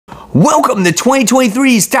Welcome to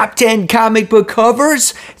 2023's Top 10 Comic Book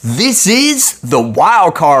Covers. This is the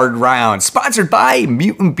Wildcard round, sponsored by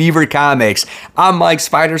Mutant Beaver Comics. I'm Mike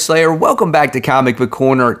Spider Slayer. Welcome back to Comic Book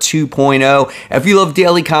Corner 2.0. If you love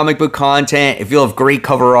daily comic book content, if you love great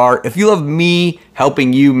cover art, if you love me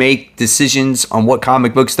helping you make decisions on what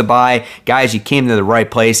comic books to buy, guys, you came to the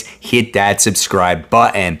right place. Hit that subscribe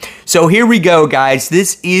button. So here we go, guys.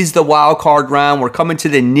 This is the Wildcard round. We're coming to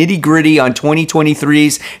the nitty-gritty on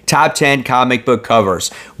 2023's Top 10 Comic Book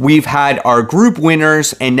Covers. We've had our group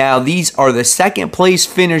winners, and now these are the second place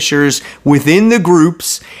finishers within the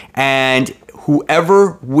groups, and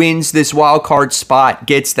whoever wins this wildcard spot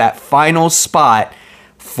gets that final spot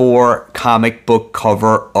for comic book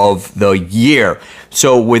cover of the year.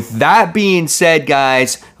 So with that being said,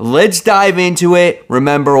 guys, let's dive into it.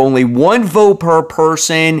 Remember, only one vote per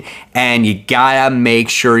person, and you gotta make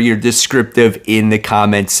sure you're descriptive in the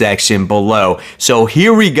comment section below. So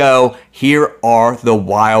here we go. Here are the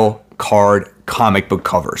wild card comic book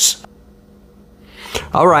covers.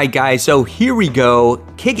 All right, guys, so here we go.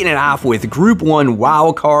 Kicking it off with Group 1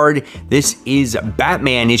 Wildcard. This is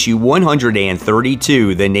Batman issue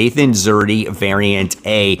 132, the Nathan Zerdy variant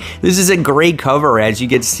A. This is a great cover as you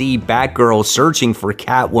get to see Batgirl searching for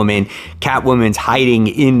Catwoman. Catwoman's hiding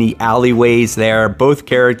in the alleyways there. Both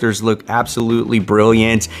characters look absolutely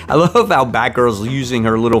brilliant. I love how Batgirl's using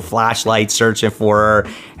her little flashlight searching for her,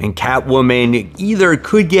 and Catwoman either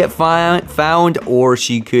could get found or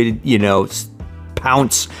she could, you know,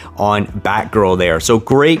 pounce on Batgirl there. So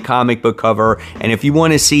great comic book cover, and if you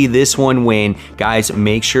want to see this one win, guys,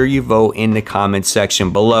 make sure you vote in the comment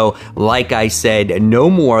section below. Like I said, no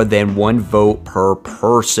more than one vote per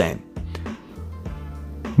person.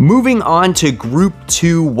 Moving on to Group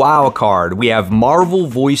 2 Wildcard, we have Marvel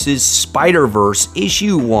Voices Spider-Verse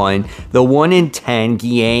Issue 1, the 1 in 10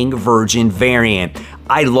 Yang Virgin variant.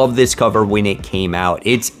 I love this cover when it came out.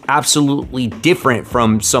 It's absolutely different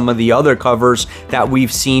from some of the other covers that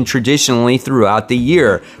we've seen traditionally throughout the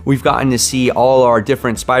year. We've gotten to see all our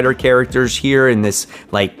different Spider characters here in this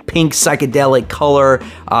like pink psychedelic color.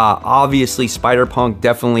 Obviously, Spider-Punk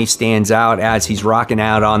definitely stands out as he's rocking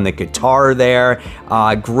out on the guitar there.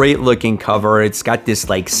 Great looking cover. It's got this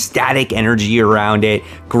like static energy around it.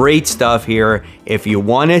 Great stuff here. If you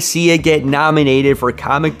want to see it get nominated for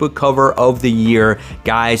comic book cover of the year,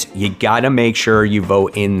 guys, you gotta make sure you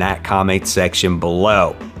vote in that comment section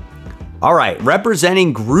below. All right,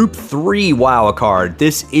 representing Group 3 Wildcard,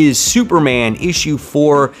 this is Superman issue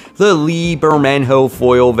 4, the Lee Bermejo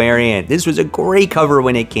foil variant. This was a great cover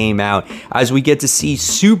when it came out, as we get to see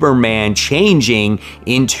Superman changing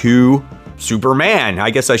into Superman. I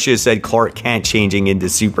guess I should have said Clark Kent changing into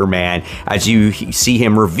Superman, as you see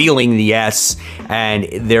him revealing the S, and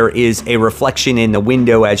there is a reflection in the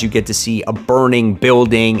window as you get to see a burning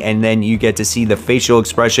building, and then you get to see the facial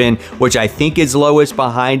expression, which I think is Lois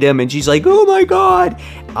behind him, and she's like, oh my god.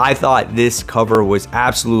 I thought this cover was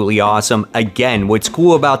absolutely awesome. Again, what's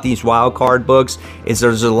cool about these wildcard books is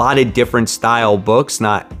there's a lot of different style books,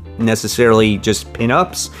 not necessarily just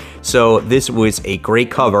pinups. So this was a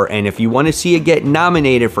great cover, and if you want to see it get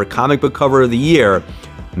nominated for comic book cover of the year,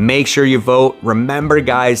 make sure you vote. Remember,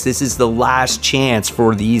 guys, this is the last chance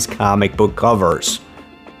for these comic book covers.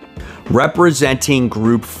 Representing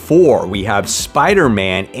Group 4, we have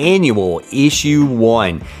Spider-Man Annual Issue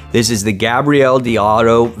 1. This is the Gabriel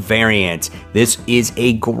Deodato variant. This is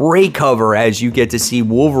a great cover as you get to see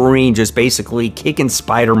Wolverine just basically kicking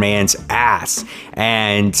Spider-Man's ass.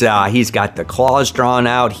 And he's got the claws drawn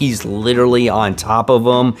out. He's literally on top of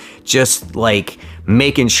him, just like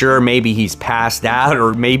making sure maybe he's passed out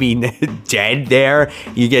or maybe dead there.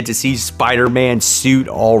 You get to see Spider-Man's suit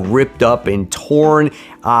all ripped up and torn.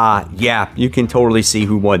 Yeah, you can totally see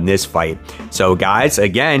who won this fight. So guys,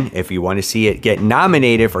 again, if you want to see it get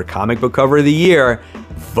nominated for comic book cover of the year,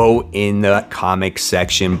 vote in the comic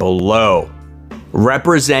section below.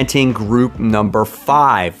 Representing Group number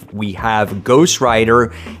 5, we have Ghost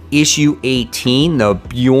Rider issue 18, the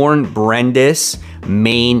Bjorn Bendis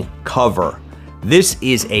main cover. This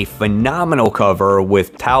is a phenomenal cover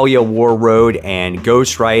with Talia Warroad and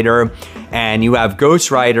Ghost Rider, and you have Ghost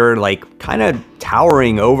Rider like kind of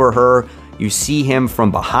towering over her. You see him from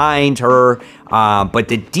behind her, but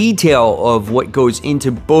the detail of what goes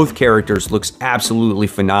into both characters looks absolutely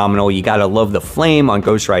phenomenal. You gotta love the flame on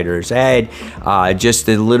Ghost Rider's head, just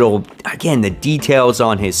the little, again, the details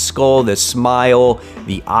on his skull, the smile,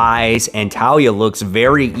 the eyes, and Talia looks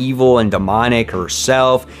very evil and demonic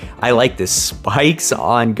herself. I like the spikes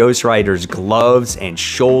on Ghost Rider's gloves and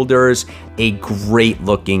shoulders. A great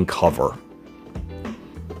looking cover.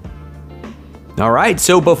 All right,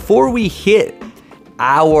 so before we hit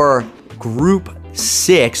our Group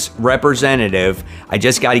 6 representative, I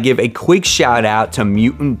just got to give a quick shout out to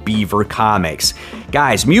Mutant Beaver Comics.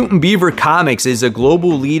 Guys, Mutant Beaver Comics is a global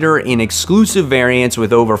leader in exclusive variants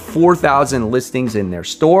with over 4,000 listings in their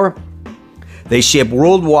store. They ship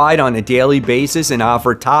worldwide on a daily basis and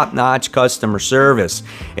offer top-notch customer service.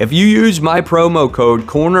 If you use my promo code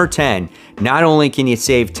CORNER10, not only can you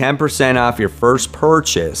save 10% off your first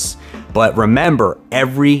purchase, but remember,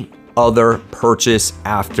 every other purchase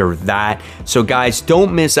after that. So guys,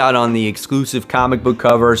 don't miss out on the exclusive comic book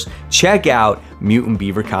covers. Check out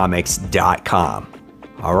mutantbeavercomics.com.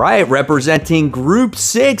 All right, representing Group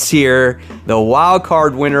 6 here, the wild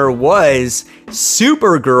card winner was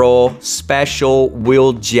Supergirl Special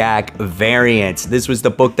Wheeljack variant. This was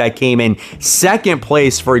the book that came in second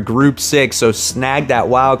place for Group 6, so snagged that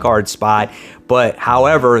wild card spot. But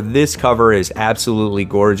however, this cover is absolutely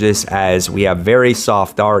gorgeous as we have very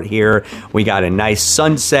soft art here. We got a nice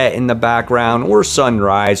sunset in the background or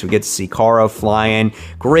sunrise. We get to see Kara flying.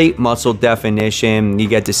 Great muscle definition. You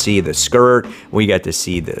get to see the skirt. We get to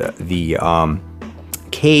see the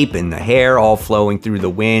cape and the hair all flowing through the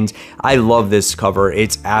wind. I love this cover.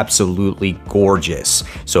 It's absolutely gorgeous.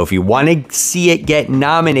 So if you want to see it get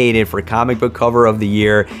nominated for comic book cover of the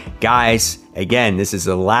year, guys, again, this is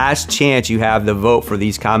the last chance you have to vote for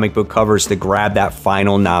these comic book covers to grab that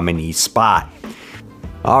final nominee spot.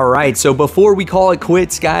 All right, so before we call it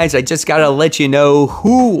quits, guys, I just gotta let you know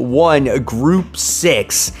who won Group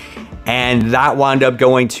 6. And that wound up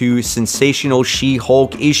going to Sensational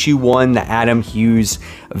She-Hulk issue 1, the Adam Hughes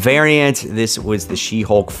variant. This was the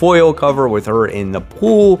She-Hulk foil cover with her in the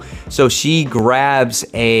pool. So she grabs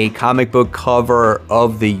a comic book cover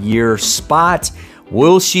of the year spot.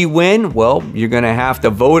 Will she win? Well, you're going to have to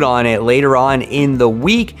vote on it later on in the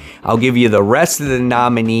week. I'll give you the rest of the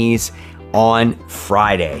nominees on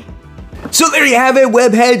Friday. So there you have it,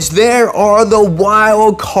 webheads. There are the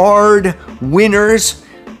wild card winners.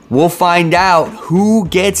 We'll find out who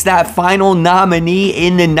gets that final nominee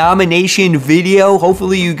in the nomination video.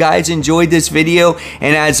 Hopefully you guys enjoyed this video.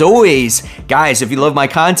 And as always, guys, if you love my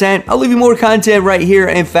content, I'll leave you more content right here.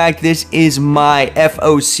 In fact, this is my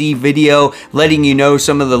FOC video letting you know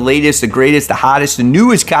some of the latest, the greatest, the hottest, the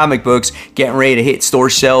newest comic books getting ready to hit store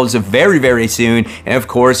shelves very, very soon. And of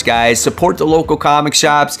course, guys, support the local comic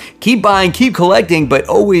shops. Keep buying, keep collecting, but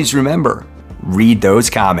always remember, read those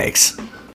comics.